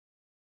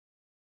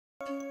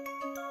So,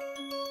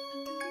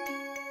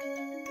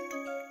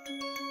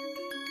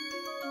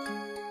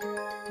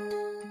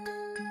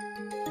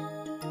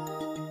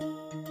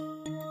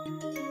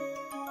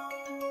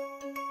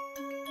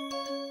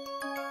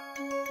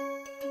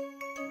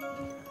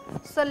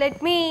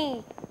 let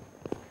me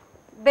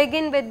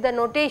begin with the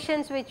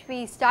notations which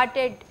we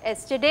started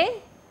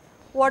yesterday.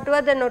 What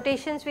were the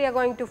notations we are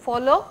going to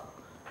follow?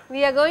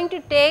 We are going to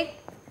take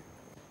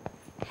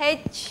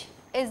H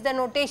is the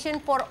notation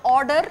for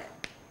order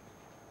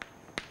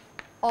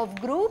of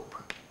group.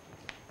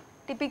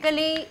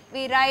 Typically,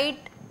 we write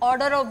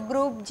order of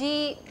group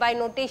G by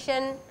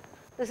notation.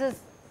 This is,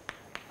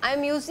 I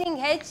am using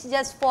H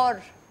just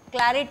for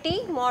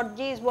clarity, mod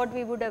G is what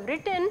we would have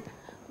written,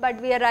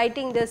 but we are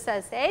writing this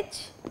as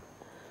H.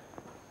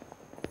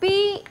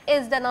 P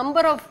is the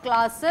number of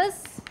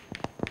classes,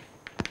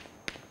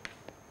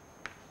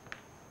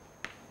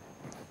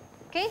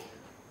 okay.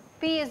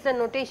 P is the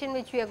notation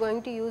which we are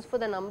going to use for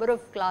the number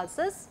of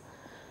classes,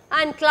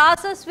 and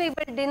classes we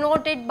will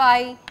denote it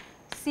by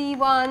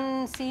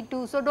C1,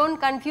 C2. So, do not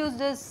confuse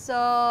this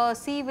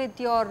C with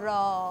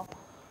your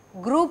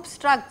group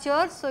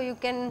structure. So, you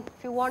can,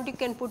 if you want, you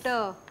can put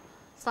a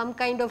some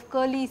kind of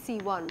curly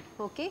C1,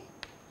 okay.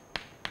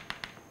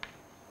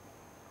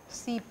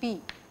 CP,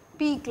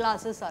 P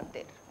classes are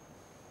there,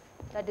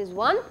 that is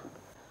one.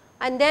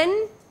 And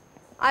then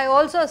I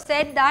also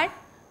said that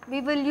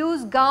we will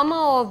use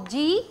gamma of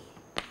G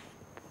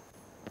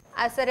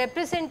as a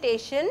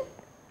representation.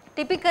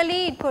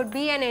 Typically it could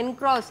be an n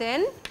cross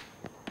n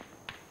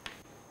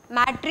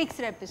matrix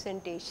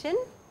representation,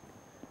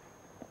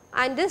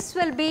 and this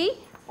will be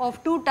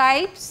of two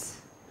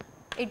types.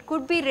 It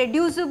could be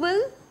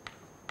reducible,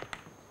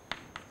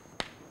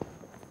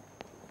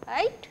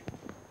 right,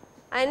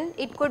 and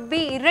it could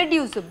be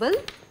irreducible.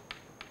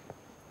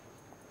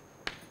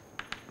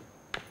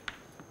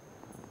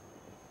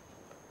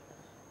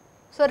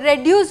 So,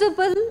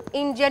 reducible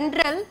in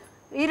general,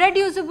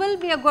 irreducible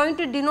we are going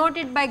to denote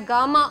it by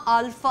gamma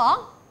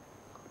alpha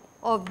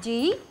of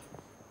G,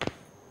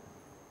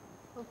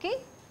 okay,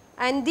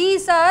 and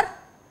these are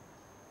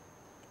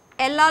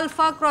L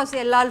alpha cross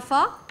L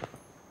alpha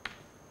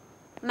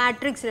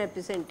matrix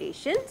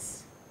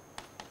representations.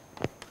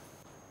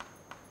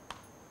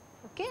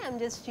 Okay, I am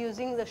just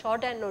using the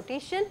shorthand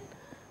notation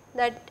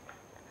that,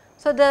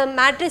 so the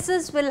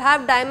matrices will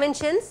have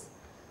dimensions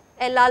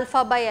L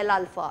alpha by L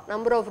alpha,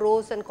 number of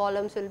rows and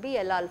columns will be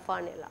L alpha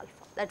and L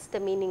alpha, that is the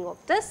meaning of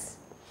this.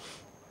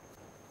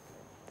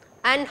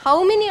 And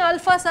how many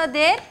alphas are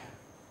there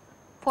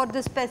for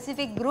this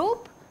specific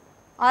group?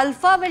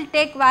 Alpha will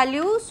take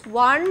values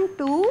 1,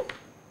 2,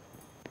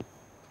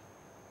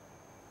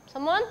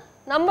 someone,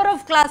 number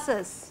of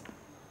classes,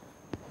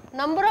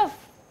 number of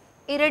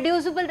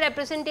irreducible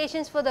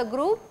representations for the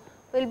group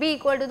will be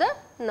equal to the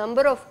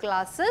number of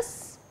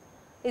classes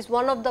is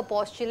one of the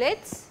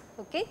postulates,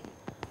 okay.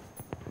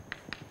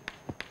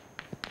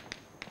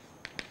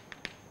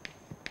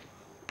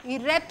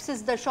 Irreps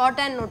is the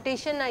shorthand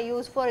notation I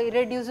use for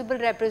irreducible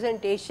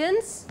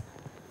representations,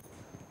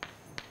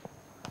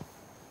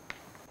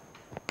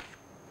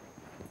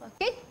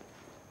 okay.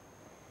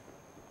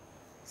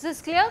 Is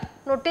this clear?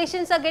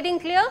 Notations are getting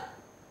clear?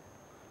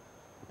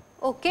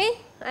 Okay.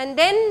 And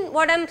then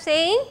what I am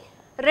saying,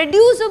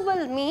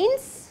 reducible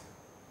means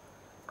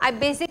I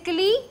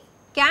basically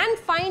can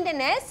find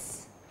an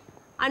S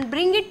and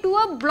bring it to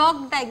a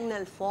block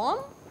diagonal form,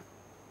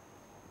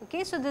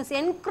 okay. So, this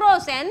n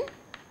cross n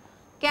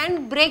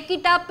can break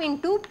it up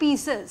into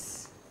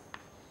pieces,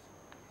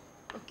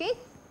 okay,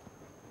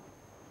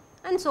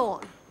 and so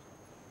on.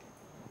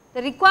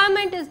 The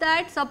requirement is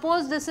that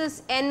suppose this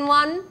is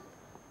n1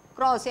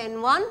 cross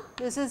n1,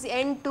 this is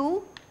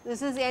n2,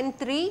 this is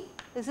n3,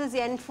 this is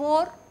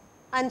n4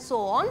 and so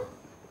on.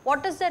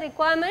 What is the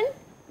requirement?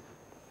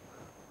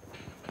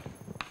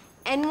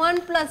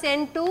 n1 plus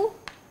n2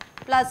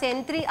 plus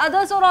n3,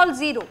 others are all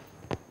 0.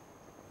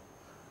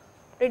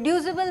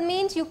 Reducible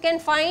means you can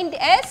find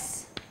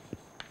S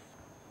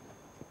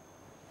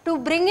to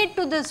bring it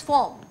to this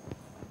form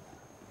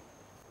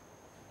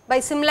by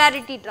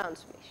similarity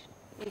transformation.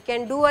 You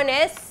can do an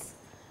S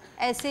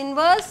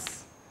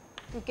inverse,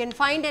 you can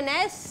find an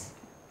S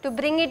to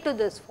bring it to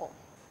this form.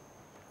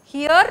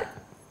 Here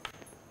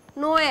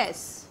no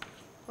S,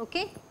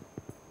 okay.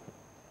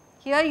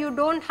 Here you do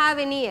not have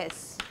any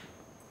S,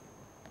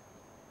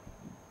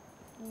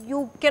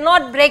 you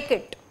cannot break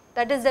it,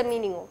 that is the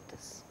meaning of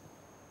this.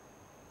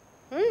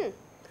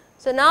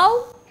 So,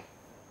 now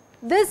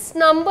this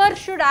number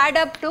should add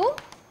up to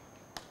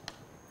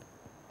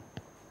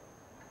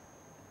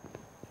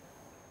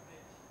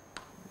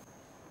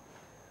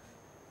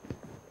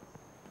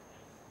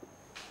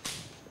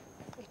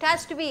it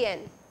has to be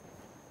n,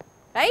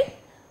 right.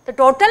 The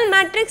total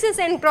matrix is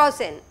n cross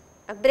n,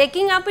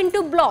 breaking up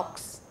into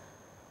blocks.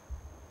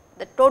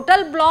 The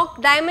total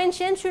block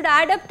dimension should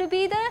add up to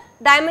be the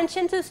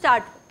dimension to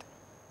start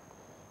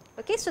with,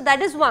 okay. So,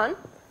 that is one.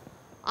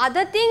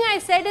 Other thing I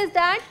said is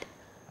that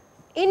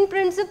in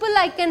principle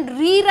I can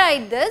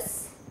rewrite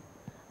this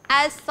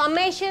as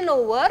summation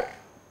over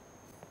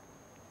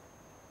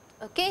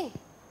okay,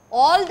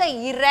 all the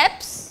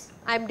irreps,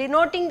 I am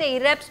denoting the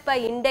irreps by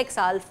index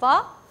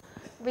alpha,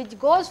 which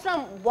goes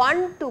from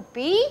 1 to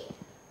p,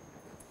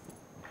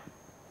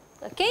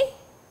 okay,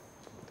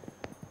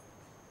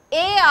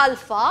 A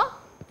alpha,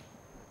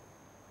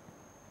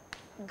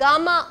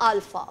 gamma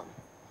alpha,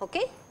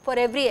 okay, for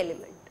every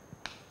element.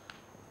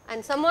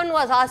 And someone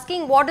was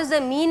asking what is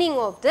the meaning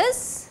of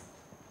this.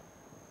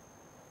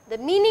 The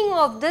meaning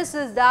of this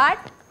is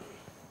that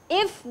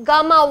if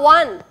gamma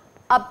 1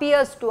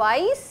 appears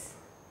twice,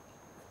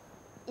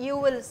 you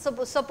will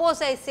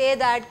suppose I say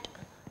that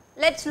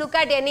let us look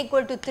at n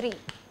equal to 3.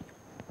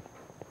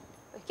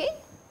 Okay.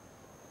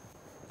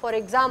 For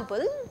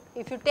example,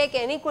 if you take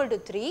n equal to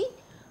 3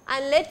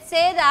 and let us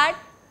say that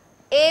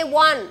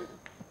A1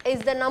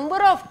 is the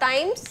number of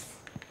times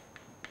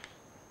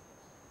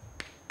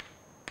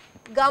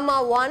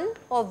gamma 1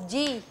 of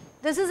G,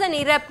 this is an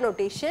irrep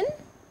notation,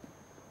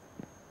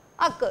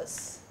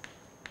 occurs.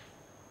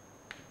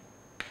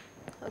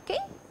 Okay.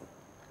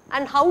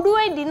 And how do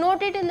I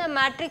denote it in the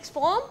matrix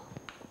form?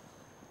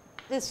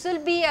 This will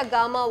be a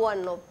gamma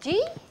 1 of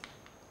G,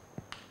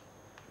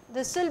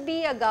 this will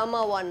be a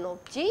gamma 1 of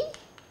G,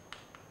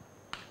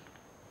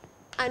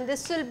 and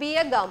this will be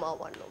a gamma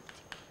 1 of G.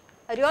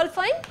 Are you all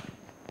fine?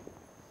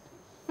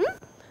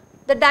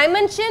 The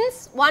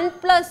dimensions 1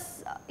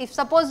 plus, if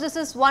suppose this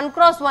is 1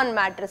 cross 1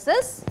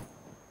 matrices,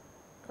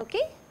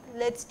 okay,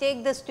 let us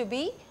take this to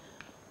be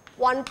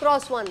 1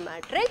 cross 1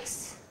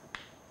 matrix,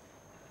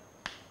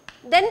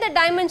 then the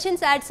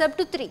dimensions adds up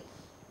to 3.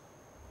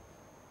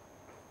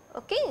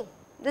 Okay.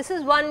 This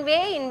is one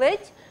way in which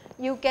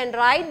you can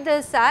write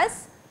this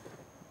as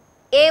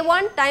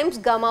A1 times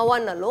gamma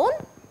 1 alone,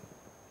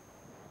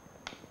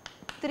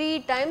 3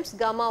 times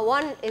gamma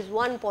 1 is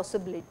one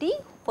possibility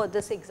for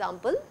this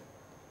example.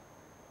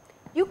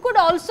 You could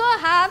also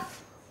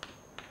have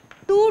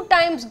 2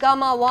 times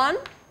gamma 1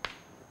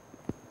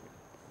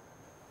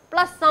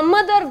 plus some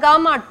other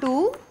gamma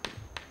 2,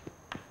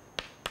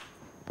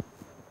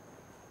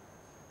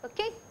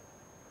 okay.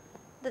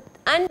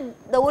 And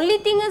the only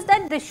thing is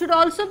that this should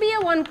also be a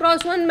 1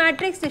 cross 1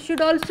 matrix, this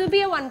should also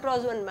be a 1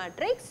 cross 1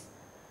 matrix.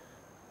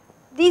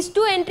 These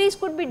two entries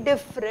could be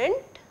different,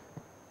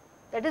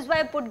 that is why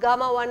I put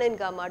gamma 1 and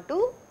gamma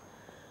 2.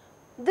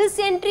 This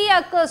entry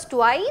occurs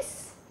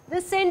twice,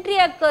 this entry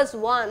occurs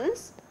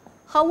once.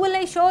 How will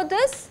I show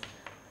this?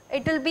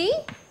 It will be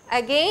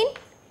again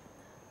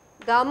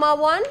gamma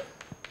 1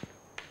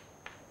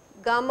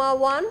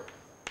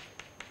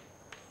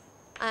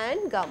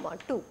 and gamma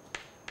 2.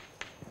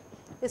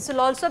 This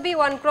will also be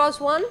 1 cross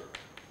 1,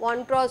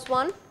 1 cross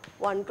 1,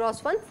 1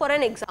 cross 1 for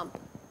an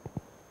example.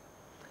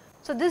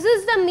 So, this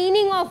is the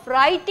meaning of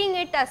writing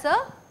it as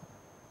a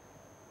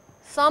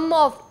sum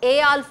of A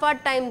alpha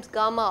times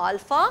gamma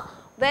alpha,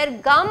 where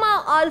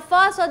gamma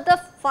alphas are the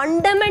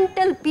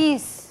fundamental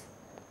piece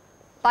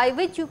by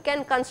which you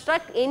can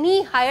construct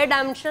any higher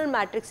dimensional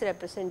matrix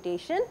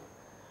representation,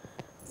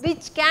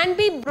 which can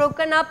be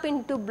broken up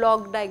into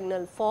block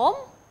diagonal form.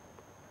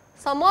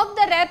 Some of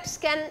the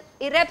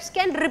irreps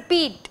can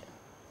repeat.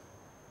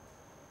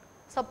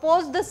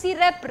 Suppose this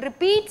irrep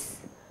repeats,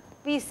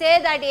 we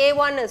say that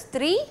A1 is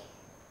 3.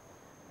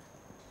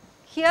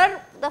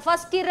 Here the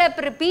first irrep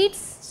repeats,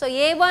 so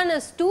A1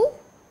 is 2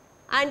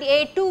 and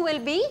A2 will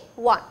be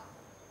 1.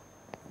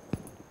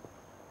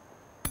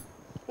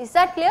 Is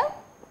that clear?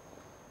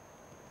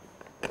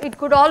 It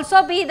could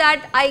also be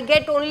that I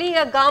get only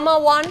a gamma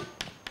 1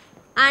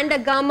 and a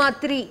gamma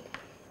 3,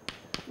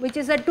 which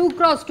is a 2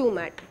 cross 2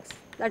 matrix.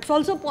 That is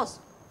also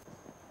possible.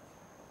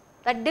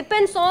 That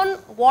depends on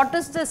what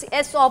is this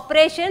S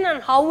operation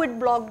and how it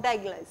block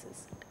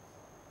diagonalizes it.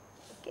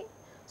 Okay.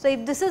 So,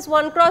 if this is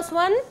 1 cross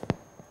 1,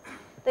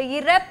 the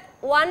irrep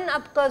 1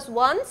 occurs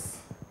once,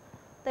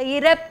 the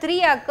irrep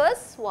 3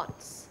 occurs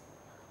once.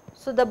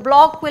 So, the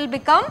block will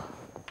become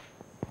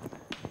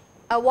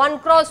a 1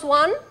 cross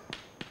 1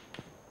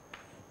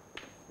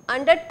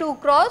 and a 2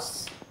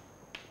 cross,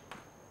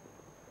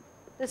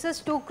 this is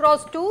 2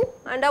 cross 2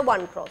 and a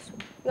 1 cross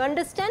 1. You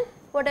understand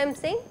what I am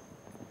saying?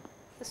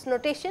 This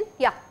notation?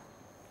 Yeah.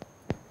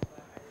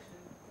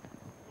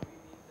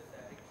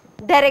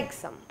 Direct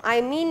sum. I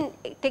mean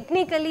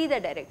technically the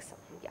direct sum.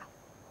 Yeah,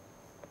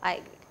 I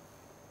agree.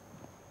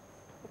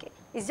 Okay.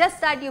 It is just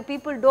that you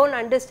people do not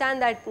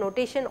understand that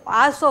notation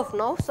as of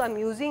now, so I am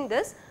using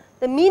this.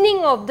 The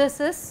meaning of this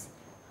is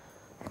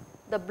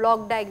the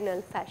block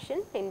diagonal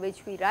fashion in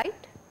which we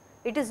write.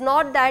 It is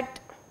not that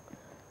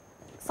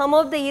some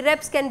of the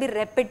irreps can be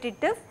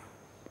repetitive,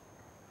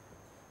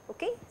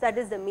 okay, that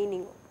is the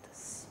meaning of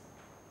this.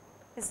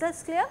 Is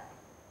this clear?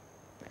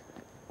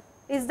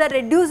 Is the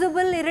reducible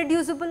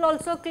irreducible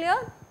also clear?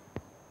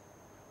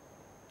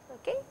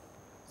 Okay.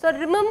 So,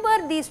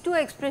 remember these two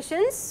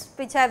expressions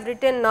which I have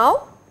written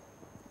now.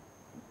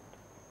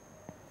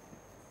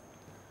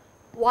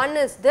 One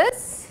is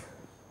this,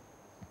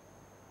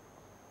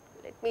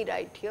 let me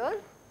write here,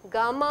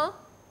 gamma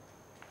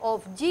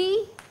of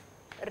G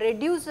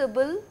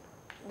reducible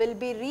will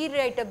be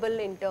rewritable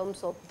in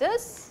terms of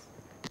this,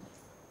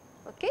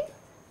 okay,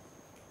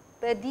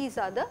 where these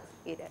are the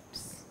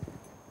irreps.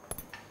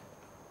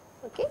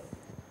 Okay.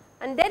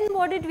 And then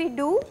what did we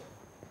do?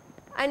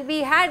 And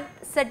we had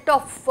set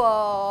of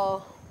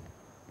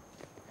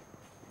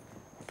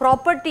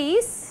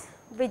properties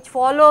which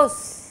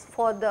follows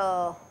for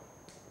the,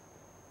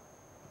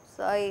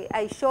 so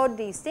I showed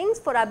these things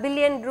for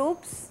abelian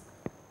groups.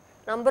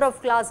 Number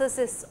of classes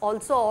is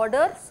also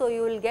order, so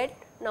you will get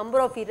number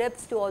of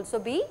irreps to also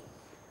be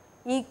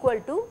equal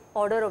to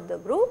order of the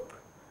group.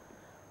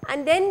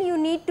 And then you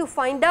need to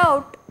find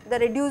out the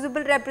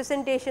reducible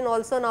representation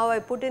also, now I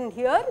put in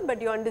here,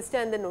 but you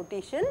understand the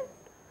notation.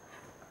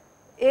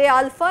 A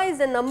alpha is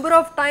the number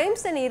of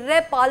times an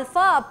irrep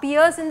alpha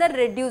appears in the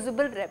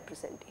reducible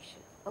representation.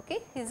 Okay,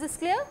 is this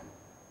clear?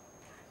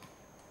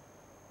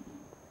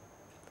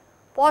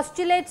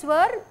 Postulates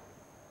were,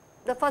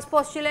 the first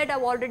postulate I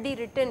have already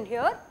written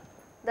here,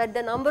 that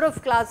the number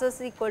of classes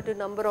is equal to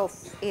number of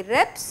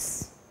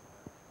irreps,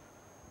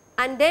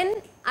 and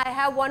then I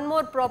have one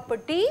more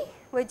property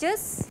which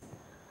is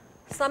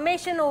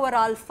summation over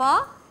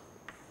alpha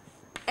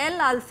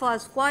L alpha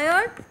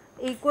squared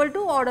equal to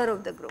order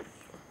of the group.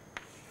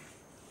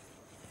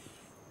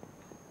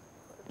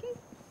 Okay.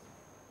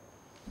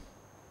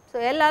 So,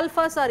 L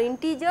alphas are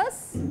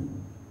integers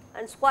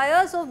and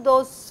squares of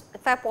those,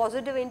 if I have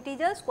positive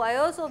integers,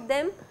 squares of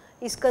them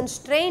is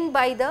constrained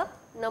by the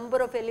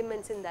number of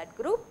elements in that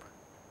group,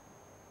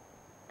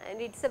 and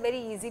it is a very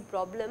easy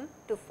problem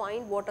to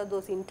find what are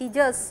those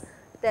integers.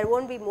 There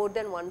will not be more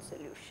than one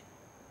solution.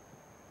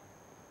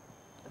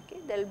 Okay,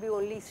 there will be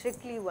only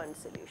strictly one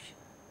solution.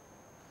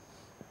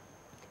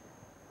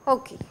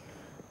 Okay.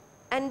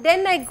 And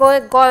then I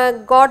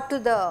got to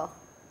the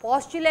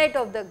postulate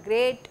of the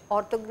great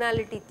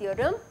orthogonality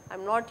theorem. I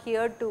am not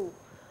here to,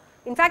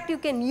 in fact you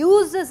can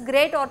use this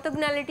great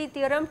orthogonality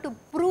theorem to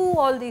prove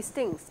all these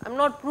things. I am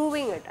not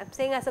proving it, I am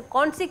saying as a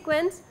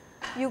consequence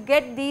you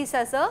get these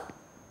as a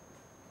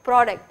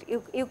product.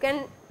 You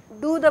can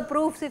do the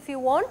proofs if you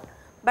want,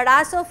 but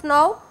as of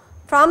now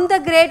from the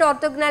great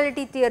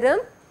orthogonality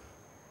theorem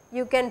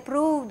you can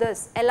prove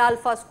this L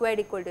alpha squared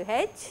equal to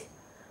H,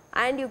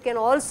 and you can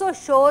also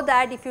show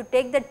that if you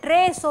take the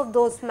trace of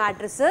those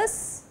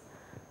matrices.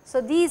 So,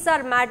 these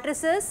are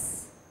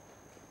matrices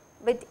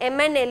with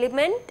Mn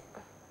element,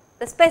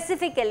 the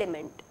specific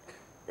element,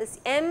 this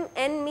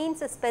Mn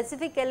means a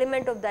specific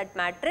element of that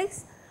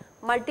matrix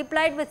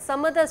multiplied with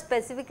some other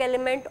specific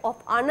element of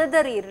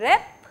another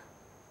irrep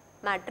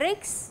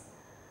matrix,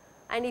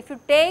 and if you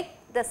take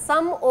the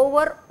sum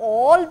over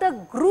all the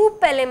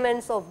group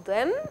elements of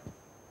them,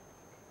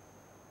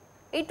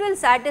 it will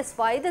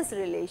satisfy this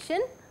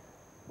relation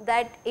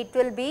that it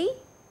will be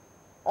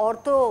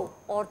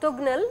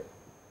orthogonal.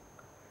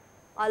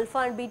 Alpha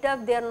and beta,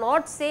 if they are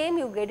not same,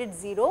 you get it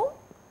 0.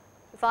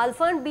 If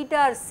alpha and beta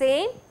are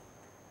same,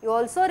 you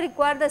also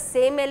require the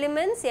same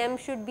elements, m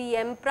should be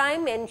m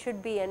prime, n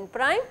should be n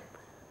prime,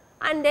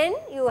 and then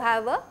you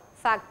have a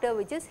factor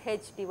which is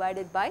h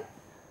divided by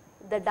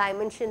the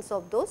dimensions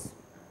of those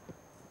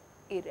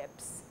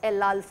irreps.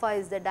 L alpha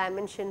is the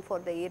dimension for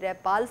the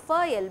irrep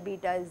alpha, L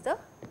beta is the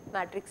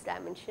matrix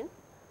dimension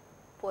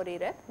for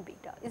irrep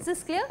beta. Is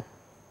this clear?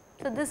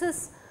 So, this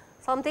is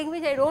something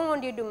which I do not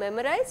want you to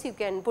memorize, you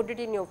can put it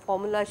in your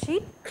formula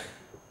sheet,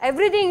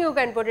 everything you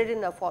can put it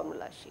in the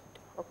formula sheet,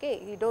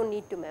 okay, you do not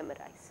need to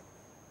memorize.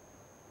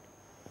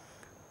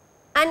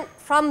 And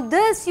from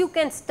this you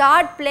can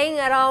start playing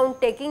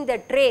around taking the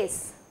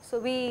trace. So,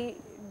 we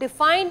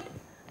defined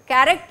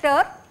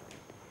character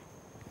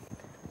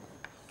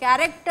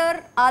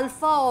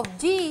alpha of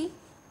G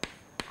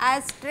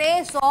as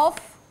trace of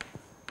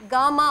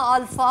gamma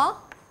alpha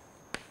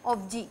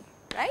of G,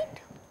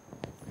 right.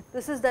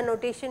 This is the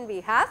notation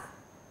we have.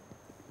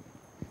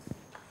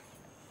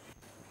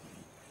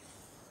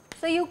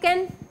 So, you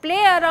can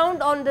play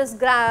around on this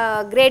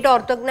great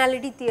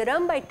orthogonality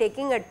theorem by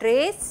taking a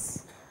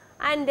trace,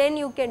 and then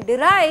you can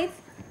derive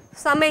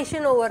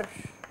summation over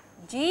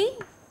G,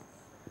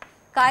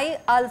 chi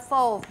alpha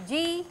of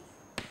G,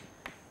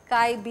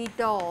 chi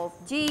beta of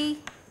G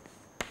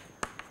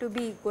to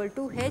be equal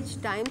to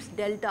H times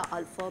delta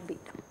alpha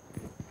beta.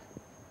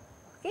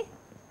 Okay.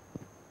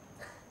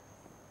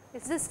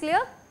 Is this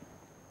clear?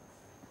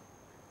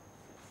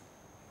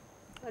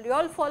 Are you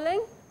all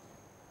following?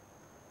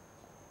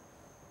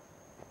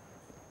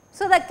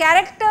 So, the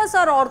characters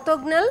are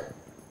orthogonal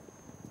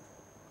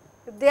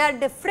if they are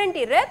different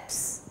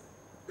irreps,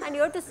 and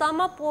you have to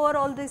sum up over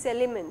all these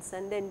elements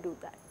and then do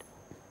that.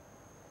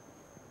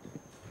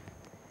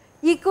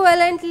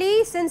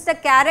 Equivalently, since the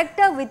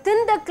character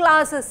within the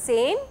class is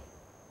same,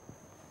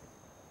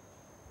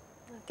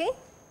 okay,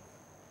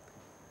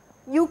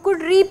 you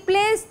could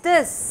replace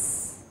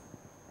this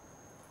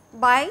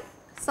by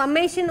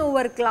summation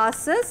over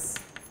classes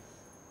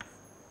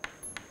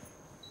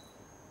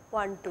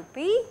 1 to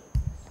p,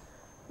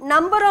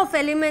 number of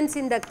elements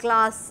in the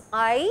class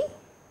I,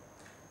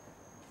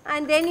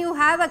 and then you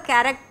have a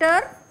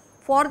character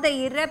for the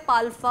irrep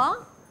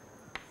alpha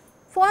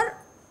for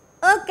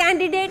a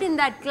candidate in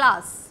that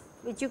class,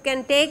 which you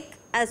can take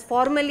as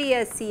formally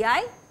as Ci,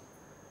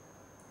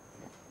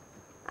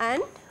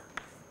 and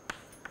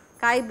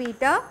chi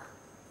beta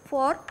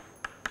for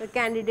the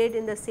candidate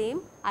in the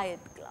same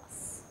ith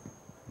class.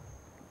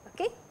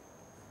 Okay.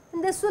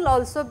 And this will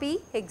also be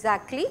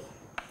exactly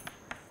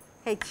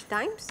H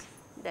times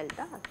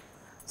delta R.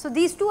 So,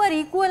 these two are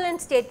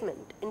equivalent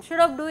statement. Instead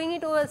of doing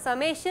it over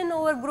summation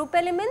over group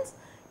elements,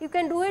 you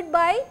can do it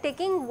by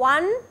taking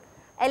one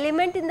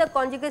element in the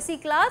conjugacy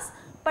class,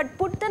 but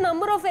put the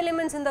number of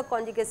elements in the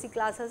conjugacy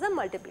class as a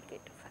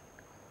multiplicative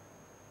factor.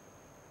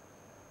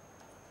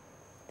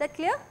 Is that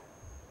clear?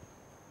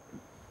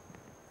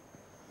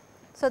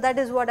 So, that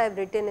is what I have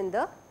written in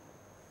the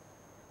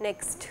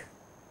next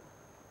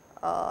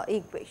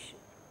equation.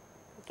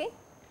 Okay.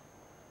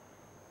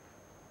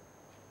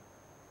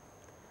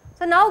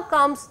 So, now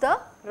comes the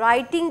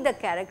writing the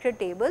character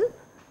table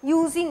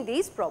using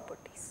these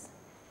properties.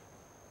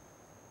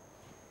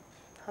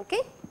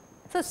 Okay.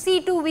 So,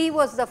 C2V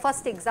was the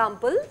first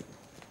example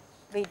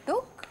we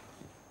took,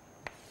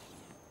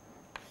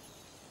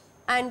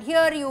 and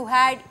here you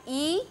had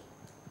E,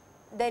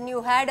 then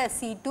you had a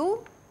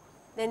C2,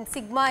 then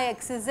sigma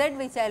xz,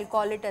 which I will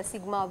call it as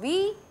sigma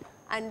V,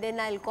 and then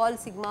I will call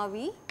sigma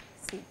V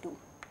C2.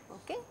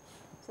 Okay.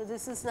 So,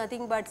 this is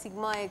nothing but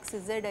sigma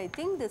xz, I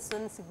think this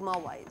one sigma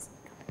yz,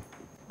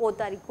 both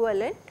are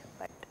equivalent.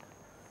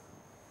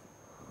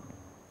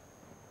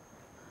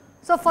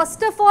 So,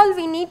 first of all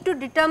we need to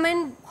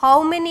determine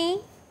how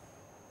many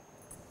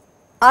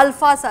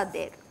alphas are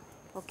there.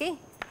 Okay.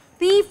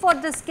 P for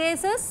this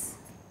case is,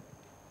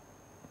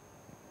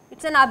 it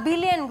is an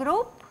abelian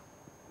group,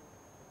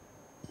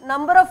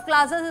 number of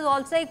classes is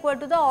also equal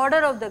to the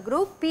order of the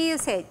group, P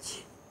is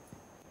H.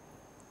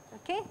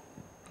 Okay.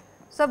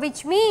 So,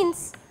 which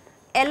means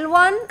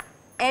L1,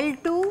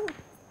 L2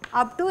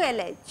 up to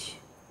LH,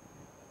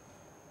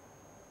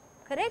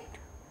 correct,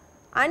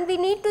 and we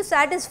need to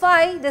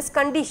satisfy this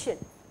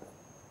condition.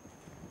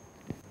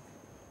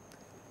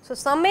 So,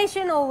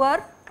 summation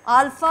over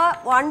alpha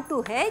 1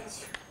 to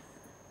H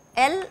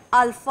L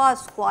alpha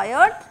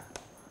squared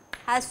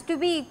has to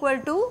be equal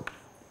to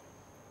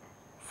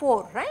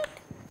 4, right.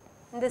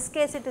 In this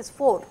case it is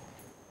 4.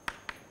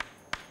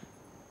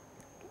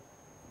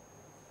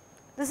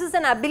 This is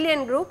an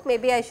abelian group,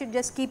 maybe I should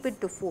just keep it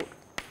to 4.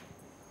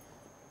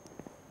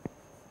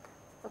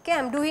 Okay, I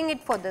am doing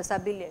it for this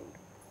abelian.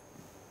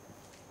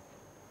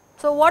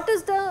 So, what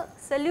is the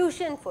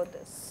solution for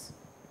this?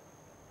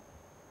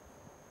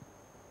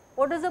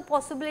 What is the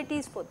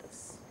possibilities for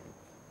this?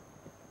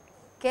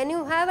 Can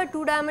you have a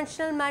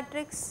 2-dimensional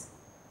matrix?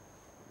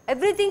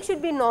 Everything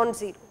should be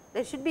non-zero.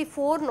 There should be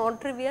 4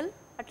 non-trivial,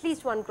 at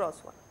least 1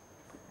 cross 1.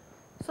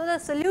 So, the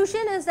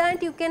solution is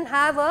that you can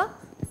have a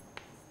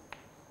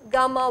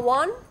gamma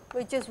 1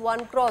 which is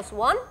 1 cross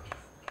 1,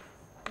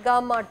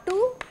 gamma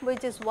 2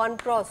 which is 1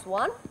 cross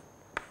 1,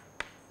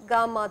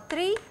 gamma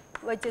 3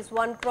 which is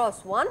 1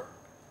 cross 1,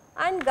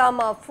 and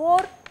gamma 4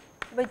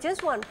 which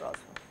is 1 cross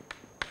 1.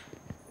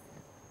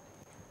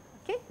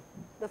 Okay.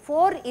 The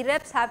 4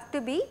 irreps have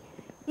to be,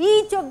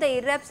 each of the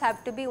irreps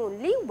have to be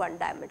only 1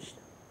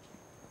 dimensional.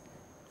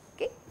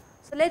 Okay.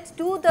 So, let us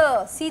do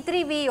the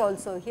C3V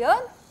also here.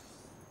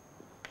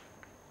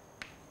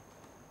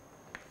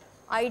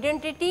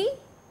 Identity,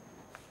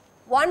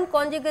 one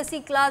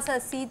conjugacy class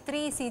as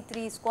C3,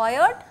 C3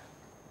 squared.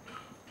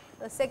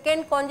 The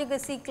second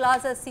conjugacy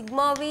class as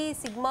sigma V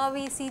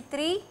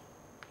C3,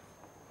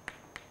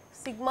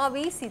 sigma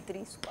V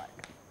C3 squared.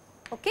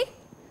 Okay.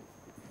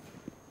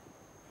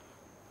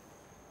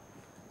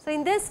 So,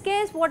 in this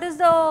case what is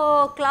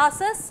the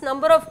classes,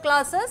 number of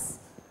classes?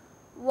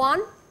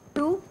 1,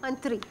 2 and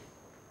 3,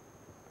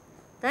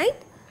 right.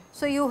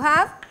 So, you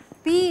have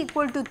P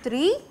equal to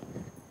 3.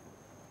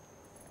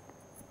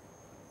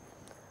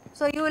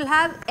 So, you will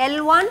have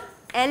L1,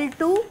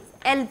 L2,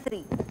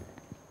 L3.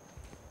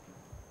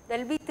 There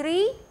will be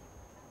 3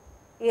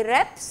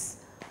 irreps.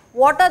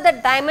 What are the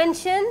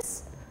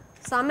dimensions?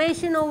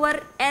 Summation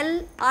over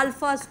L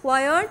alpha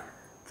squared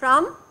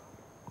from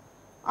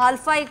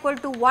alpha equal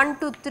to 1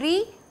 to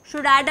 3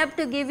 should add up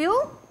to give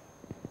you,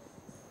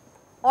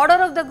 order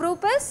of the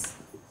group is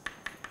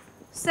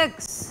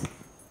 6.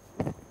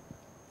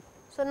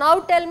 So, now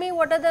tell me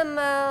what are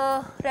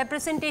the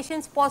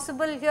representations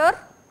possible here?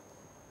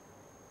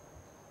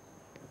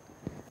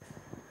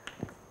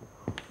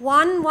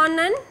 1, 1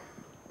 and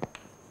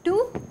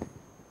 2.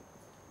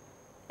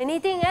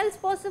 Anything else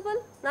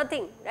possible?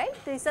 Nothing, right?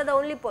 These are the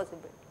only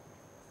possible.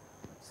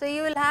 So,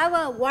 you will have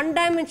a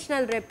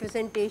 1-dimensional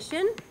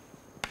representation,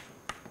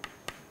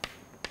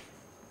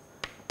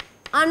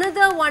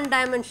 another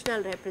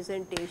 1-dimensional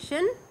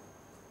representation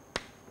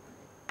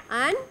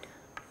and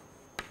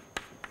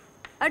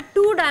a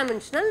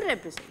 2-dimensional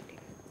representation.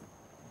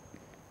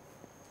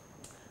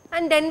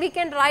 And then we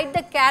can write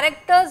the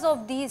characters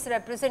of these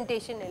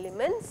representation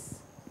elements.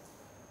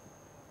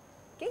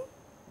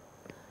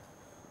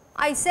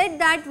 I said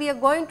that we are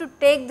going to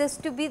take this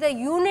to be the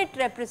unit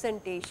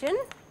representation,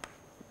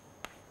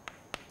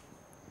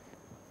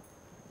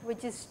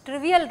 which is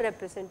trivial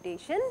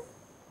representation.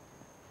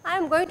 I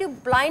am going to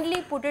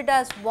blindly put it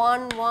as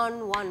 1,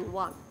 1, 1,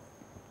 1.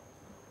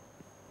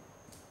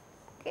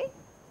 Okay.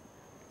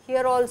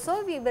 Here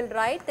also we will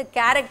write the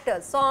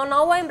characters. So,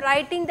 now I am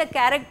writing the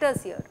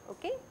characters here.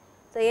 Okay.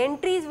 So,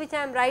 entries which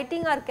I am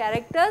writing are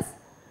characters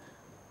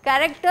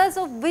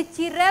of which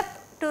irrep.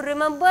 To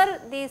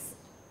remember, these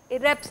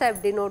irreps I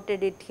have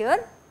denoted it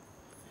here.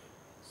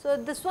 So,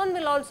 this one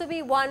will also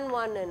be 1,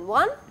 1 and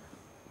 1.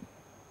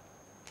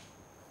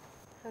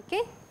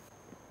 Okay.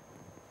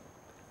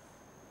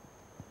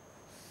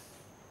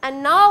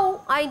 And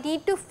now I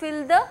need to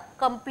fill the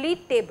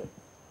complete table.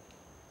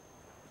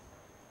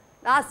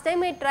 Last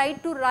time I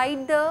tried to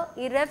write the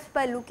irreps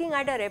by looking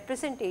at a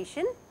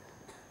representation.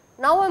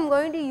 Now I am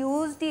going to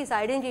use these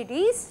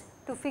identities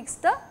to fix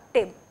the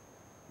table.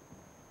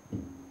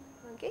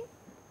 Okay.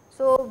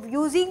 So,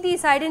 using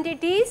these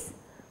identities,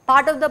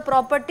 part of the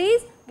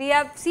properties, we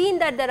have seen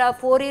that there are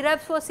 4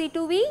 irreps for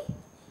C2V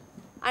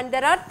and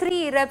there are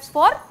 3 irreps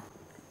for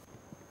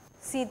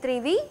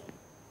C3V,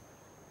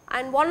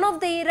 and one of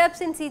the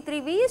irreps in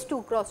C3V is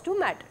 2 cross 2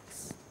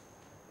 matrix.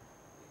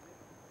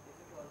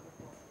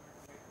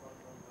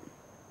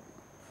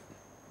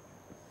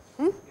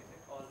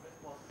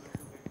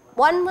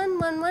 One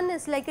one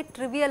is like a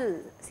trivial.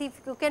 See,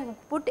 if you can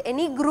put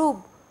any group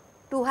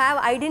to have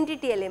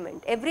identity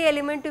element, every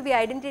element to be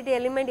identity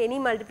element, any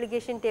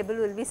multiplication table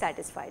will be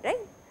satisfied, right.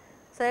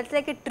 So, that is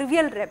like a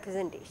trivial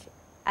representation.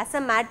 As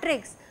a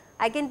matrix,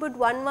 I can put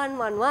 1 1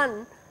 1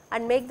 1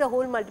 and make the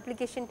whole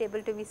multiplication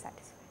table to be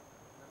satisfied.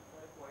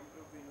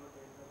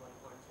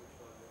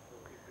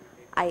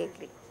 I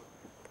agree.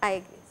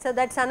 So,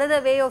 that is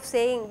another way of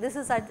saying this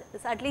is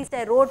at least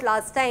I wrote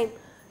last time.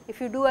 If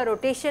you do a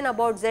rotation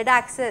about z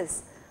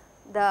axis,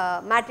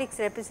 the matrix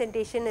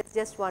representation is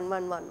just 1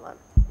 1 1 1.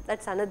 That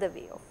is another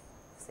way of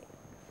saying.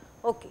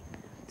 Okay.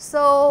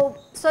 So,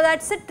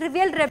 that is a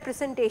trivial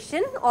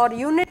representation or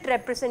unit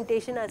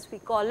representation as we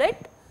call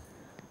it.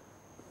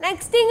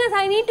 Next thing is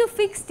I need to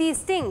fix these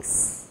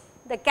things,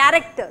 the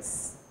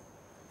characters.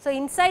 So,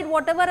 inside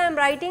whatever I am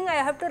writing, I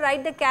have to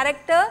write the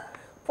character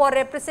for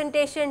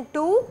representation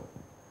 2.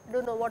 I do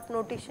not know what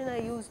notation I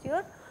used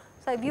here.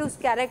 So, I have used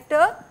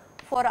character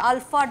for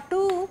alpha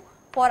 2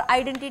 for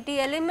identity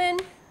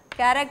element,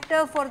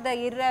 character for the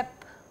irrep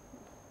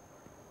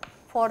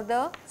for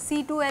the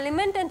C2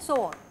 element and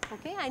so on.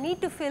 Okay. I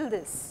need to fill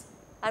this,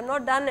 I have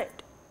not done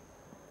it.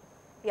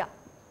 Yeah.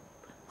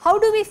 How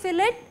do we fill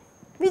it?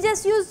 We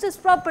just use this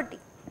property.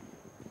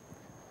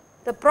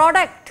 The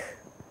product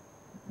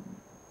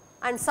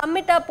and sum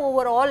it up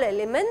over all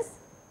elements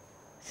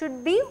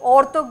should be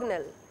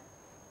orthogonal,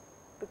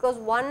 because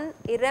one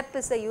irrep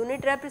is a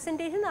unit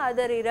representation, the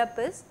other irrep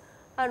is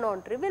a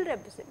non-trivial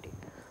representation.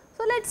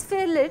 So, let us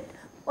fill it.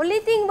 Only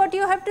thing what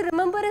you have to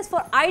remember is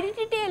for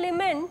identity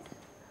element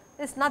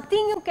there is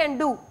nothing you can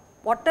do.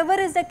 Whatever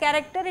is the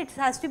character, it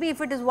has to be,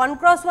 if it is 1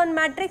 cross 1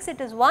 matrix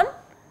it is 1,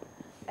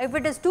 if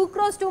it is 2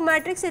 cross 2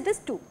 matrix it is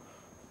 2.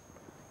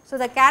 So,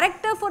 the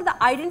character for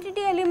the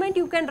identity element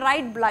you can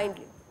write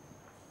blindly,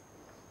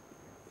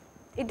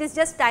 it is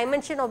just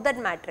dimension of that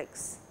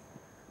matrix,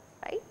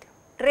 right,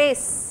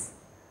 trace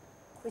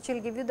which will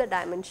give you the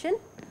dimension.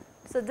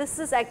 So, this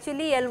is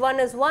actually L1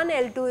 is 1,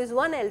 L2 is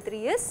 1,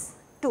 L3 is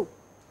 2.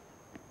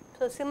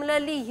 So,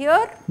 similarly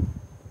here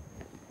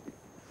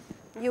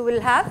you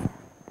will have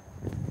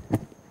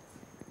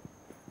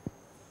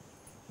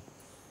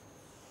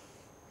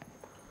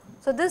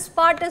so this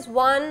part is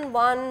 1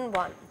 1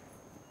 1,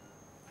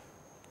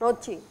 no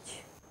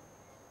change.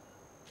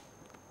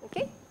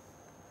 Okay.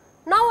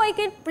 Now, I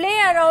can play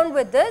around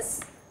with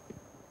this.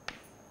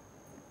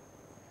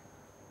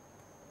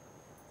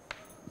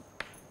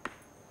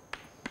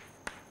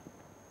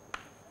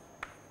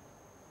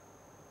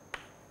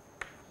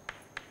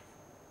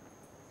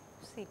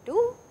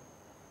 C2.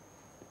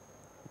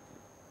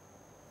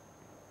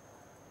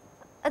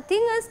 The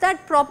thing is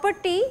that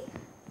property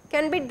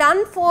can be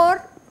done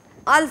for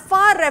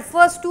alpha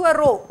refers to a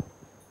row,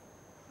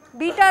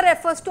 beta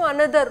refers to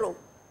another row.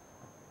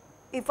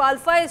 If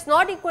alpha is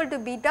not equal to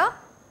beta,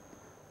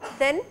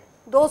 then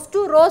those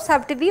two rows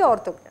have to be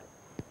orthogonal.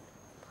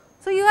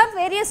 So, you have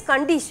various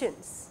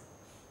conditions.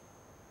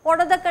 What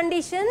are the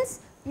conditions?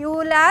 You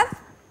will have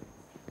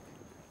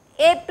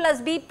A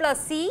plus B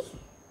plus C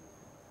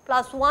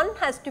plus 1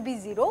 has to be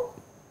 0,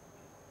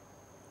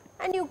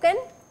 and you can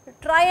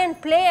try and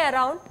play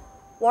around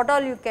what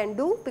all you can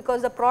do,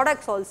 because the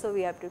products also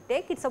we have to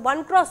take. It is a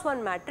 1 cross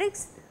 1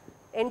 matrix,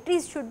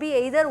 entries should be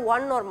either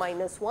 1 or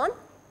minus 1,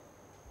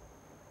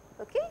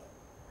 okay,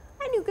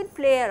 and you can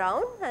play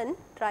around and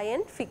try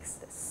and fix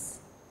this.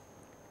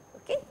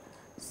 Okay.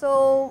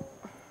 So,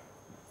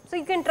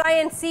 you can try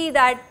and see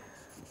that,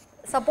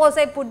 suppose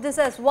I put this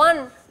as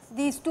 1,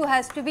 these two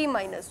has to be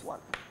minus 1.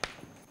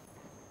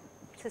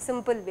 It is a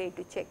simple way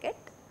to check it.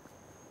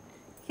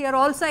 Here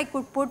also I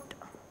could put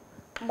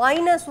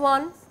minus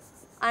 1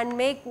 and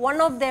make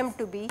one of them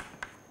to be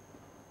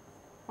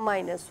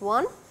minus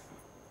 1.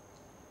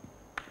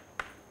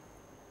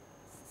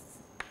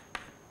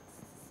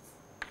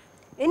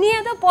 Any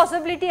other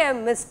possibility I have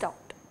missed out.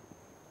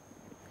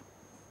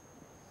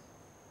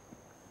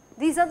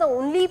 These are the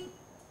only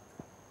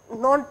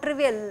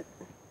non-trivial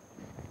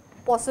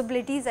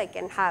possibilities I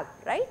can have,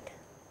 right.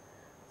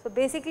 So,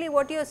 basically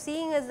what you are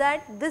seeing is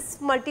that this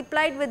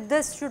multiplied with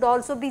this should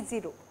also be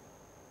 0.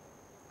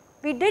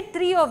 We did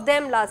 3 of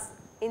them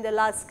in the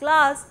last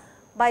class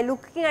by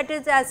looking at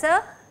it as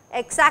a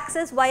x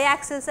axis, y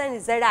axis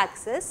and z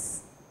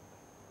axis,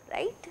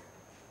 right.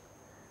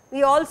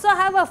 We also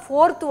have a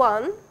fourth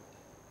one,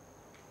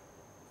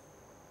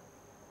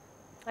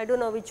 I do not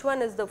know which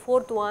one is the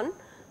fourth one,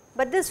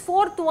 but this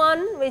fourth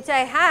one which I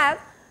have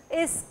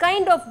is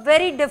kind of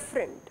very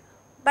different,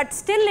 but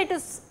still it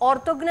is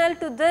orthogonal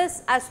to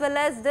this as well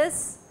as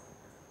this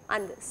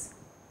and this.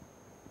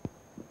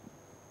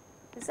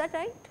 Is that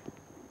right?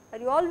 Are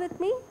you all with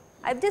me?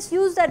 I have just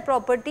used that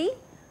property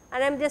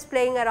and I am just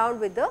playing around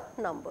with the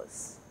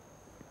numbers.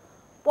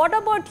 What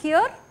about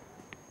here?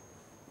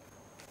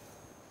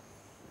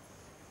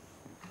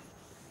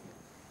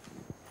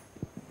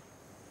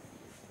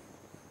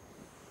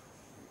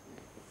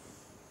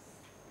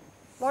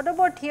 What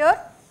about here?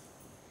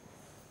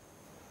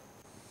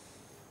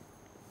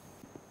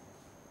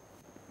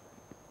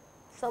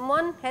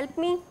 Someone help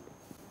me.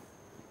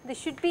 This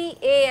should be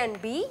A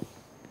and B.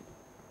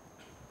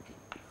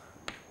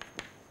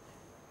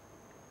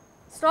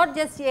 It is not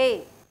just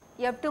A,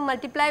 you have to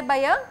multiply by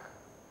a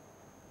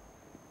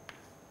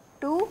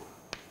 2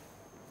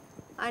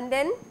 and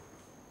then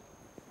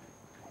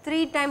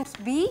 3 times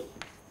B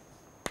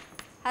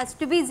has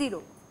to be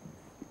 0.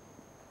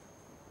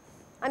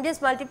 I am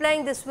just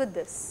multiplying this with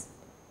this.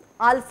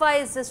 Alpha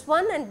is this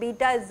one and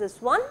beta is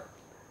this one.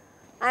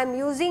 I am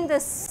using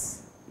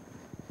this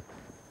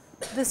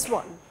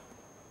one,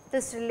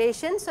 this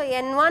relation. So,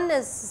 n1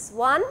 is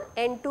 1,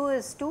 n2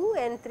 is 2,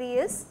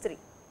 n3 is 3.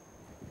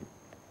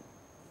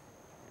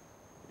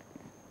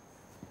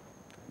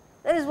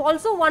 There is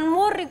also one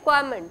more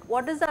requirement.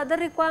 What is the other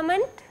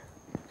requirement?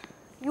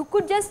 You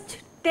could just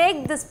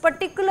take this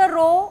particular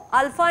row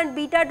alpha and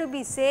beta to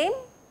be same,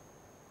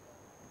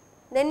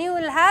 then you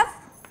will have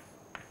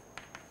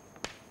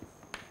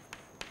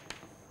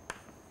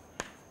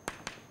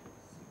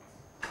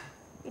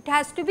it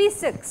has to be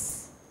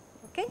 6.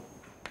 Okay.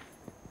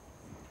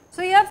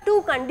 So, you have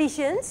two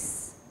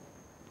conditions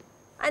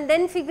and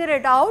then figure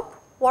it out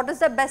what is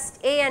the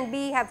best. A and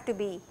B have to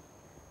be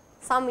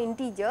some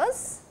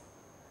integers,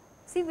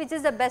 see which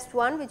is the best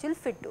one which will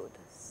fit to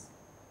this.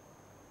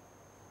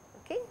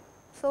 Okay.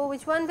 So,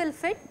 which one will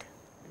fit?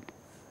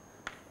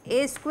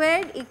 A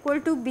squared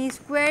equal to B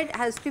squared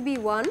has to be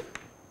 1,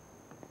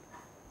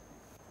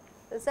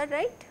 is that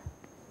right?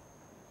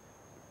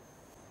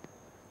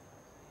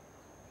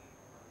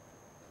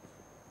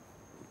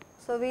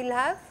 So, we will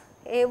have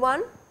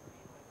A1,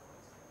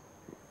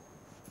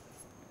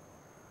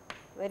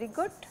 very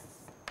good.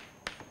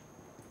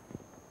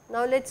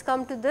 Now, let us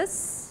come to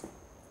this.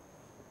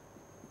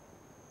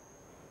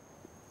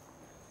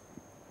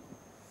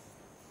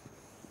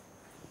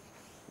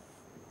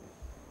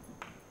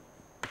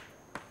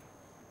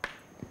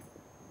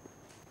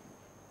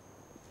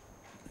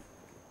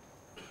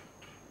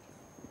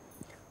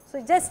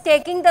 So, just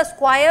taking the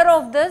square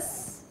of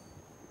this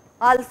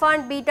alpha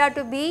and beta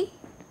to be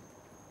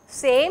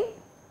same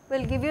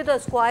will give you the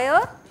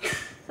square.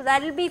 So,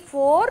 that will be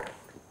 4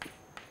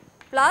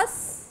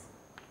 plus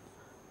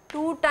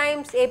 2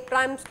 times a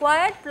prime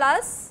squared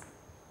plus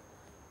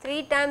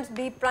 3 times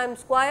b prime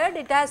squared,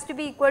 it has to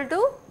be equal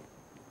to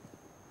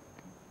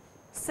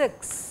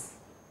 6.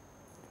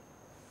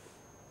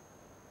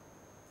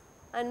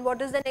 And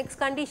what is the next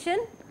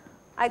condition?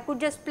 I could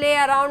just play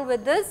around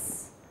with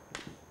this.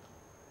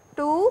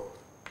 2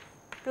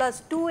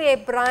 plus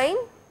 2a prime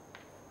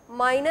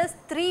minus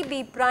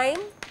 3b prime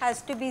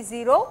has to be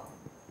 0.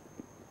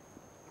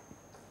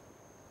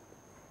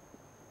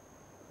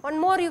 One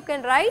more you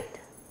can write,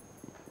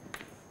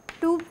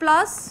 2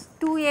 plus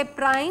 2a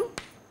prime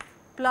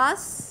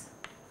plus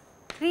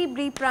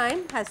 3b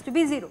prime has to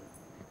be 0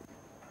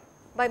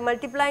 by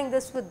multiplying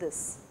this with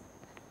this.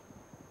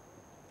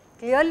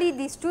 Clearly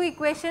these two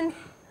equations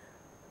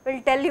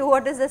will tell you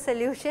what is the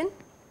solution.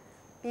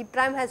 B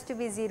prime has to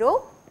be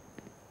 0.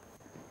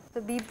 So,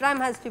 B prime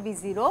has to be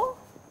 0,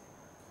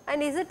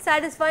 and is it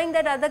satisfying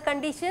that other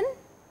condition?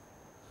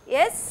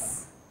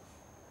 Yes,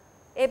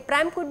 A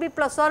prime could be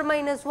plus or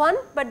minus 1,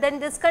 but then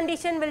this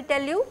condition will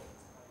tell you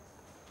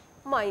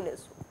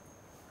minus 1.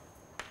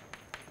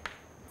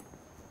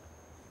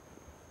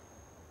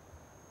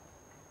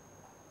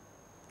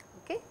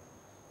 Okay.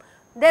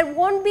 There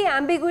will not be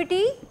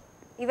ambiguity,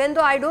 even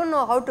though I do not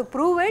know how to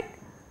prove it,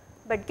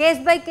 but case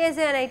by case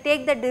when I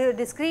take the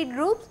discrete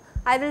groups,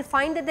 I will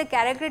find that the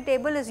character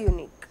table is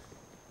unique.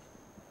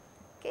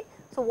 Okay.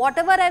 So,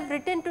 whatever I have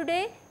written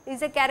today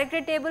is a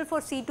character table for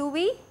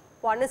C2V,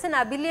 one is an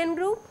abelian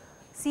group,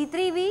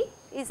 C3V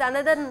is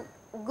another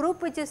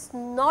group which is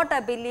not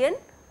abelian,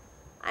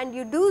 and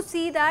you do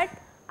see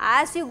that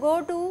as you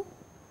go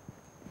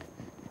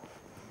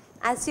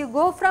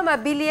from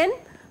abelian,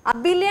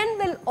 abelian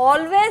will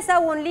always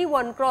have only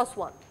 1 cross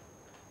 1.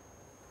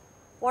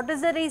 What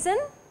is the reason?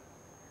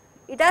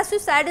 It has to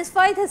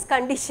satisfy this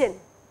condition,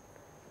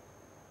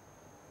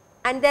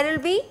 and there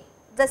will be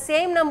the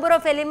same number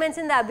of elements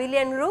in the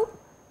abelian group.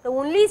 The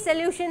only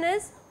solution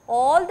is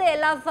all the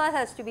L alpha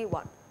has to be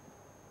 1.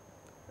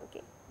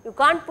 Okay. You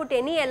can't put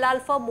any L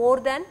alpha more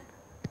than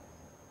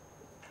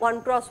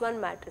 1 cross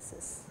 1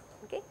 matrices.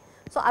 Okay.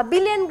 So,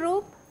 abelian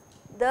group,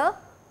 the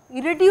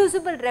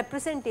irreducible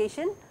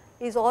representation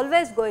is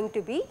always going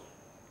to be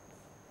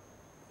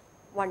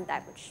one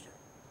dimensional.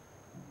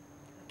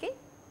 Okay.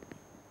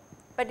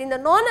 But in the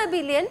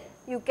non-abelian,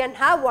 you can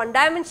have one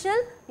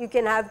dimensional, you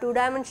can have two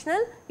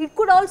dimensional, it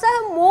could also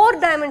have more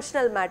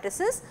dimensional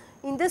matrices.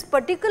 In this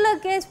particular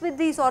case with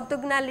these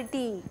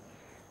orthogonality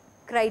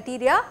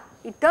criteria,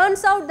 it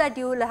turns out that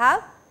you will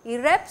have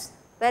irreps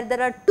where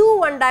there are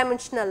two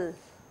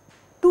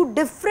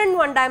different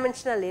one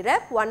dimensional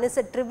irrep. One is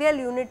a trivial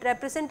unit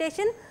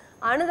representation,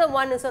 another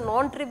one is a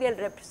non-trivial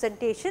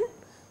representation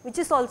which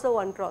is also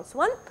 1 cross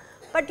 1,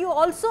 but you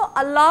also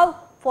allow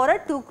for a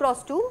 2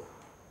 cross 2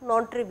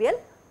 non-trivial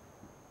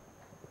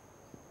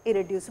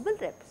irreducible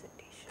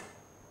representation.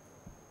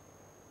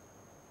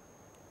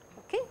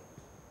 Okay.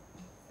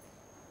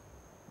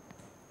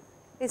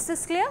 Is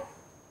this clear?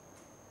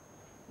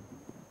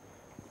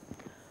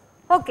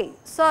 Okay.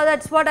 So,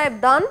 that is what I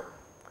have done.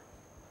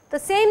 The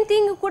same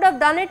thing you could have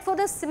done it for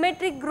the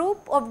symmetric group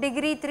of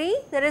degree 3,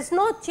 there is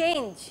no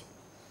change.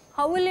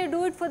 How will you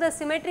do it for the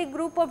symmetric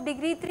group of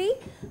degree 3?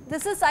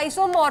 This is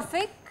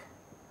isomorphic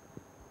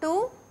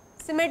to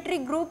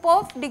symmetric group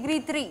of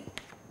degree 3,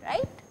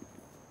 right.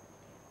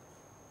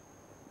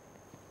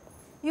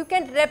 You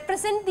can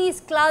represent these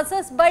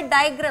classes by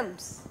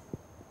diagrams.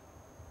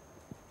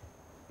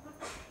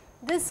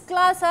 This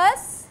class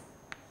has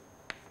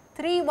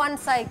 3 1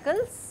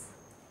 cycles,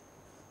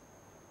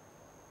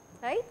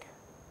 right.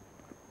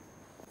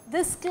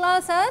 This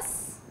class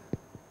has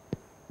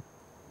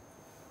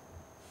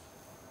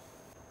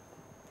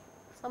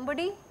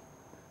somebody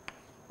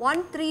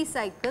 1 3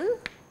 cycle,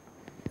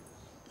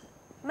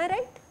 am I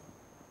right?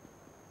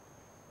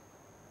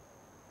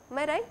 Am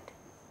I right?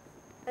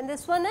 And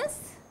this one is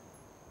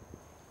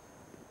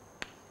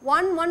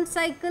 1 1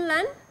 cycle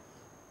and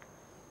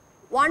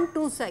 1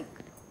 2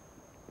 cycle.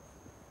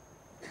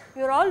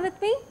 You are all with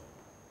me?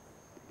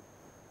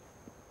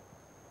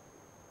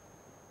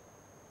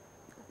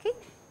 Okay.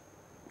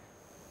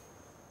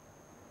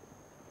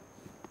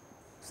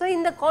 So,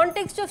 in the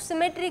context of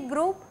symmetric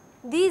group,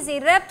 these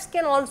irreps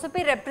can also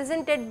be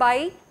represented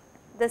by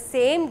the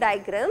same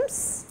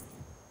diagrams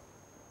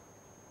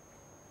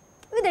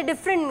with a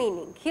different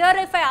meaning. Here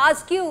if I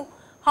ask you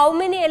how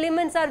many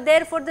elements are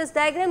there for this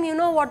diagram, you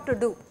know what to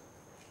do,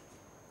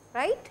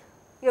 right.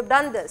 You have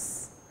done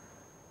this.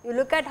 You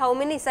look at how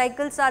many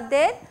cycles are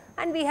there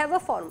and we have a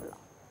formula.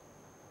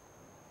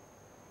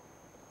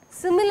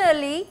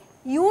 Similarly,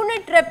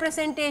 unit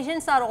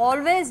representations are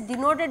always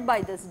denoted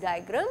by this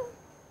diagram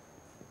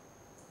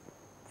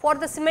for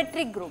the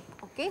symmetric group,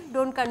 okay.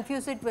 Do not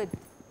confuse it with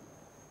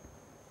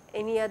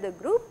any other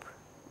group.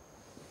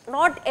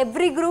 Not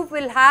every group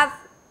will have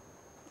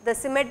the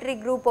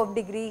symmetric group of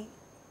degree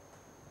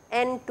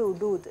n to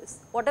do this.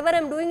 Whatever I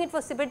am doing it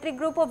for symmetric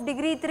group of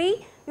degree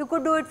 3, you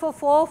could do it for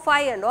 4,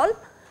 5 and all,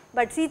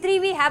 but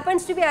C3V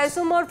happens to be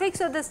isomorphic,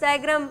 so this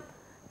diagram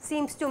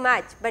seems to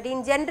match, but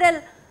in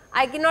general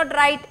I cannot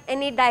write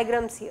any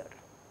diagrams here,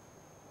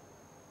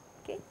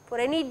 okay. For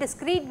any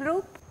discrete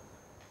group,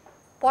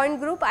 point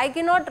group, I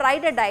cannot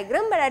write a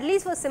diagram, but at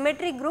least for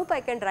symmetric group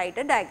I can write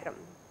a diagram,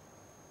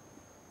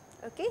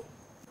 okay.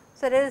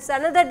 So, there is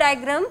another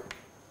diagram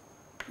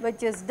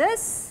which is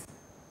this,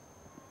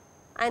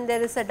 and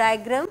there is a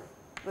diagram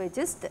which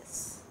is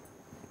this.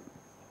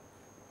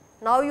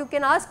 Now, you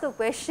can ask a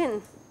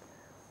question,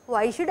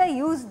 why should I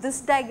use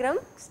this diagram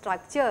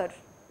structure,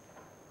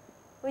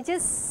 which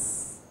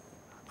is,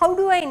 how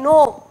do I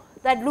know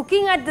that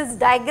looking at this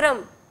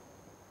diagram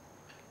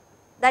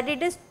that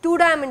it is 2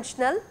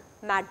 dimensional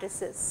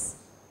matrices?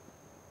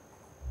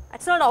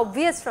 That is not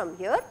obvious from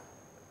here.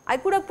 I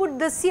could have put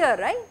this here,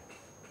 right.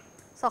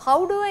 So,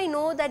 how do I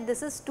know that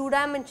this is 2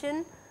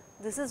 dimension,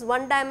 this is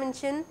 1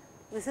 dimension,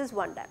 this is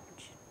 1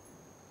 dimension,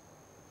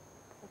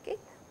 okay.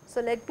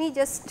 So, let me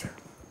just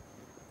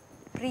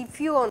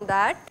review on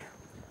that.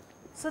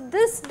 So,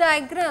 this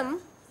diagram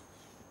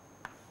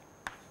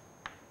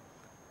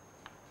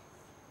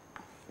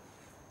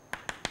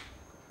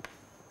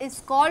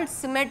is called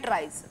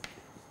symmetrizer.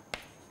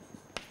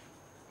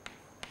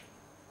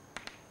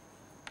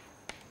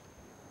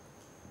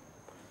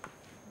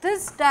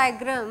 This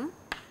diagram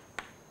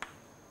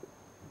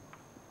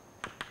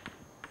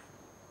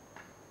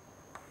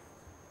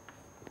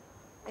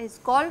is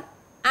called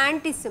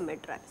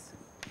anti-symmetrizer.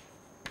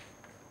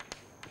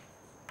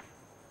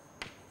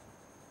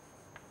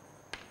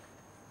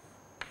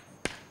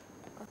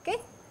 Okay.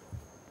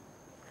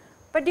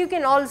 But you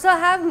can also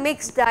have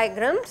mixed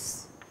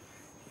diagrams.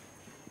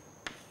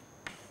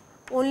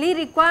 Only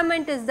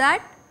requirement is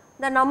that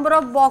the number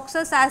of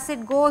boxes as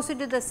it goes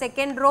into the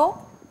second row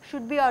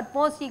should be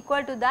almost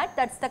equal to that.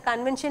 That is the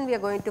convention we are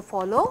going to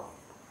follow,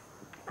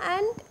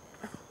 and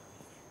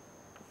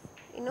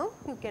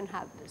you can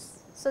have this.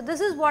 So,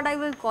 this is what I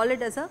will call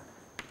it as a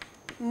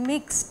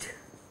mixed.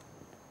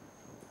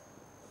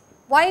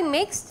 Why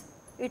mixed?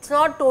 It is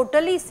not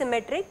totally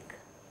symmetric,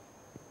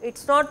 it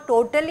is not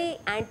totally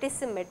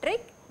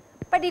anti-symmetric,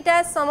 but it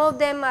has some of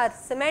them are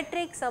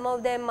symmetric, some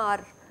of them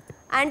are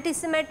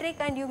anti-symmetric,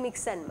 and you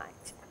mix and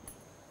match.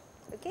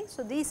 Okay.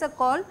 So, these are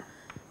called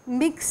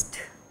mixed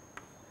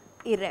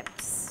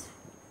irreps.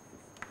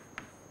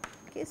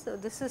 Okay. So,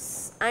 this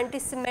is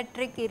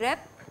anti-symmetric irrep.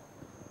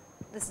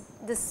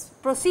 This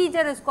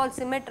procedure is called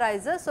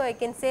symmetrizer. So, I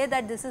can say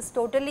that this is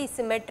totally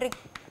symmetric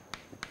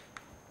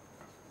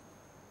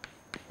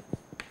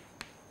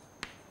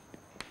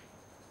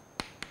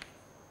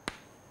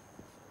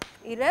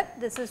irrep,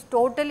 this is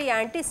totally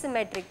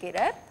anti-symmetric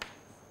irrep,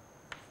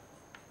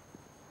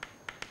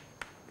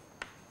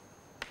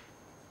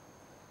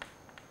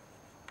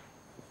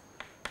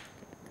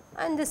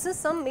 and this is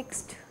some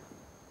mixed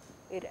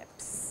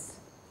irreps.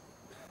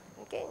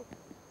 Okay.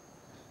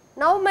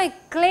 Now, my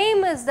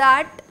claim is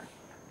that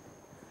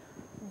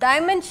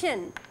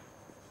dimension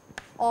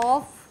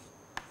of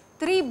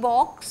 3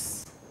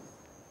 box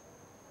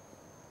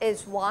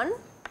is 1,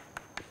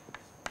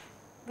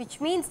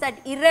 which means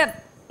that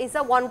irrep is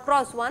a 1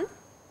 cross 1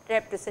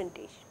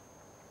 representation.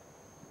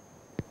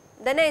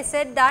 Then I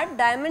said that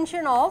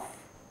dimension of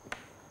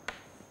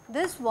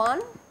this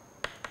one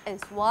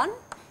is 1,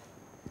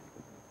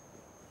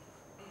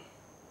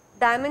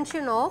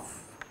 dimension of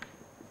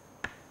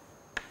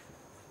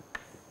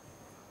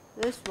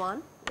this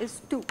one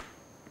is 2.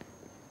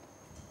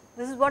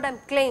 This is what I am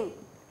claiming.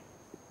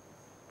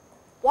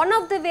 One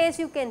of the ways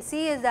you can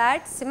see is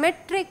that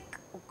symmetric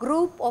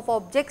group of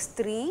objects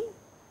 3,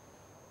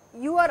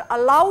 you are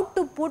allowed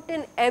to put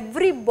in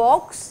every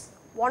box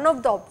one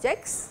of the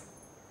objects.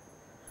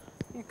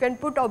 You can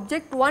put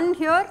object 1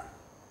 here,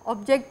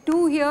 object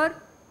 2 here,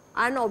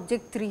 and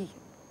object 3.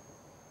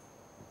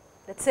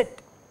 That is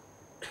it.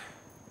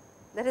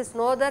 There is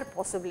no other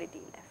possibility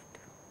left.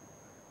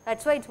 That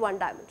is why it is 1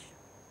 dimension.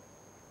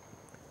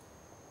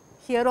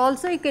 Here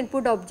also you can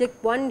put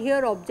object 1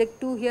 here, object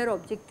 2 here,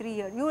 object 3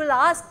 here. You will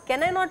ask,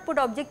 can I not put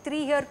object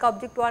 3 here,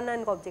 object 1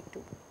 and object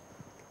 2?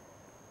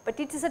 But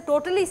it is a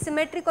totally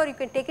symmetric, or you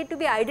can take it to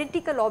be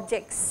identical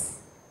objects.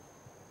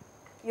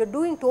 You are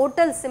doing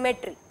total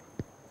symmetry.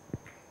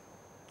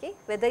 Okay.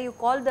 Whether you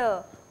call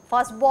the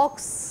first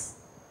box,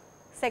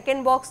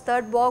 second box,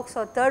 third box,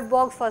 or third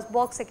box, first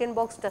box, second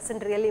box, does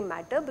not really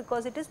matter,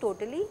 because it is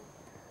totally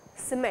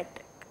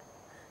symmetric.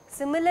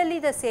 Similarly,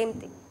 the same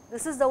thing,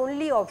 this is the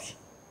only option.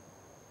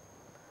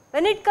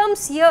 When it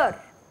comes here,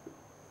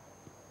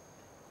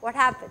 what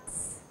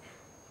happens?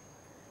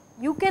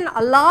 You can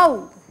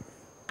allow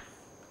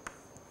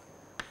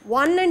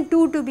 1 and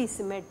 2 to be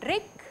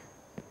symmetric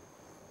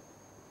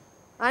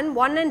and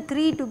 1 and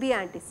 3 to be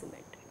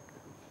anti-symmetric,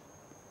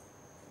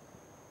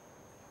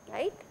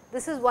 right.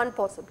 This is one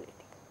possibility.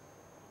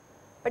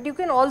 But you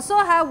can also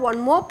have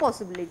one more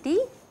possibility,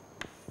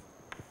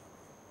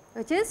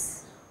 which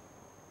is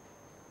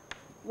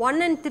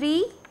 1 and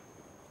 3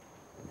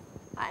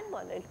 and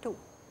 1 and 2.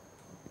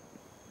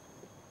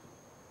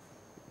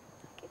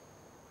 Okay.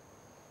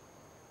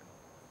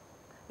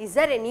 Is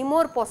there any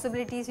more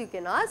possibilities you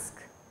can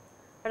ask?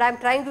 But I am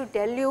trying to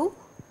tell you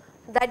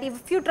that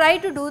if you try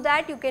to do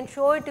that, you can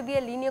show it to be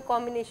a linear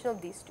combination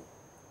of these two.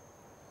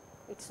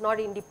 It is not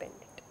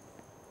independent.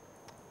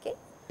 Okay.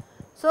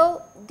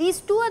 So,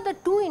 these two are the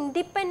two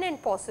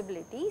independent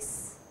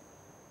possibilities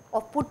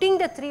of putting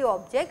the 3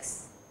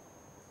 objects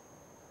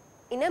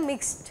in a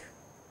mixed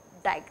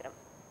diagram.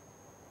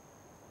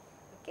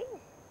 Okay.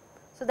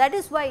 So, that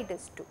is why it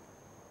is 2.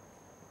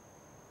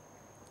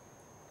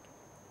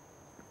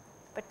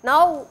 But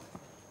now,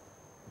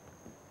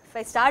 if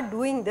I start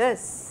doing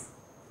this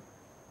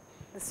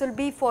will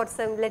be for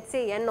some, let us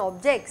say, n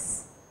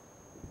objects,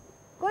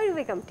 going to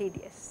become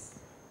tedious.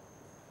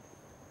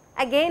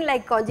 Again,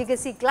 like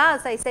conjugacy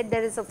class, I said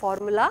there is a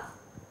formula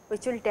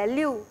which will tell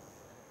you,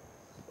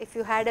 if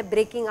you had a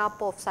breaking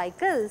up of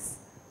cycles,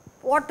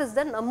 what is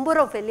the number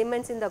of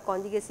elements in the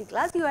conjugacy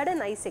class. You had a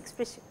nice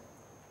expression,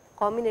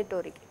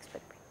 combinatoric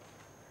experiment.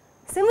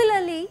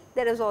 Similarly,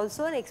 there is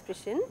also an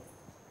expression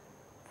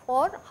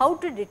for how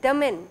to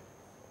determine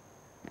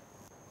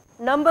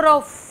number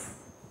of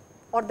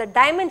or the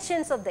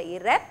dimensions of the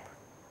irrep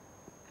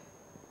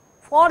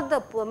for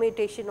the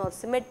permutation or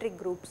symmetric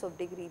groups of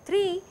degree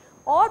 3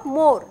 or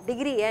more,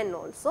 degree n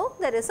also.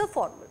 There is a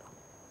formula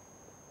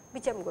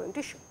which I am going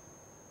to show,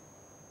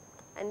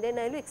 and then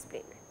I will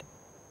explain it.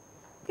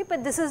 Okay,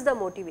 but this is the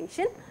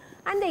motivation,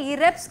 and the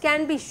irreps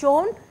can be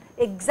shown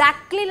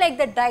exactly like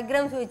the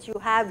diagrams which you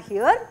have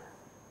here,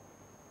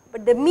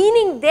 but the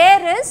meaning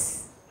there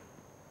is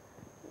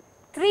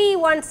 3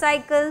 1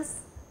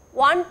 cycles,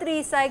 1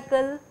 3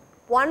 cycle,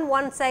 1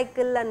 1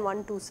 cycle and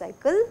 1 2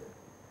 cycle.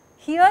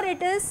 Here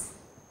it is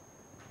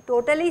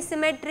totally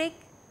symmetric,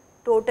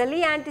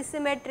 totally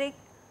anti-symmetric,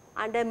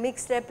 and a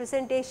mixed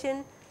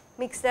representation.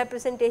 Mixed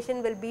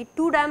representation will be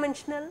 2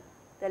 dimensional,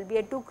 there will be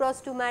a 2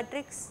 cross 2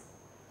 matrix,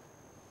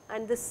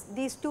 and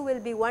these two will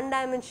be 1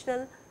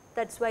 dimensional,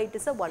 that is why it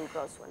is a 1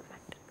 cross 1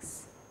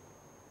 matrix.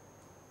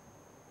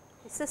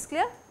 Is this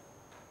clear?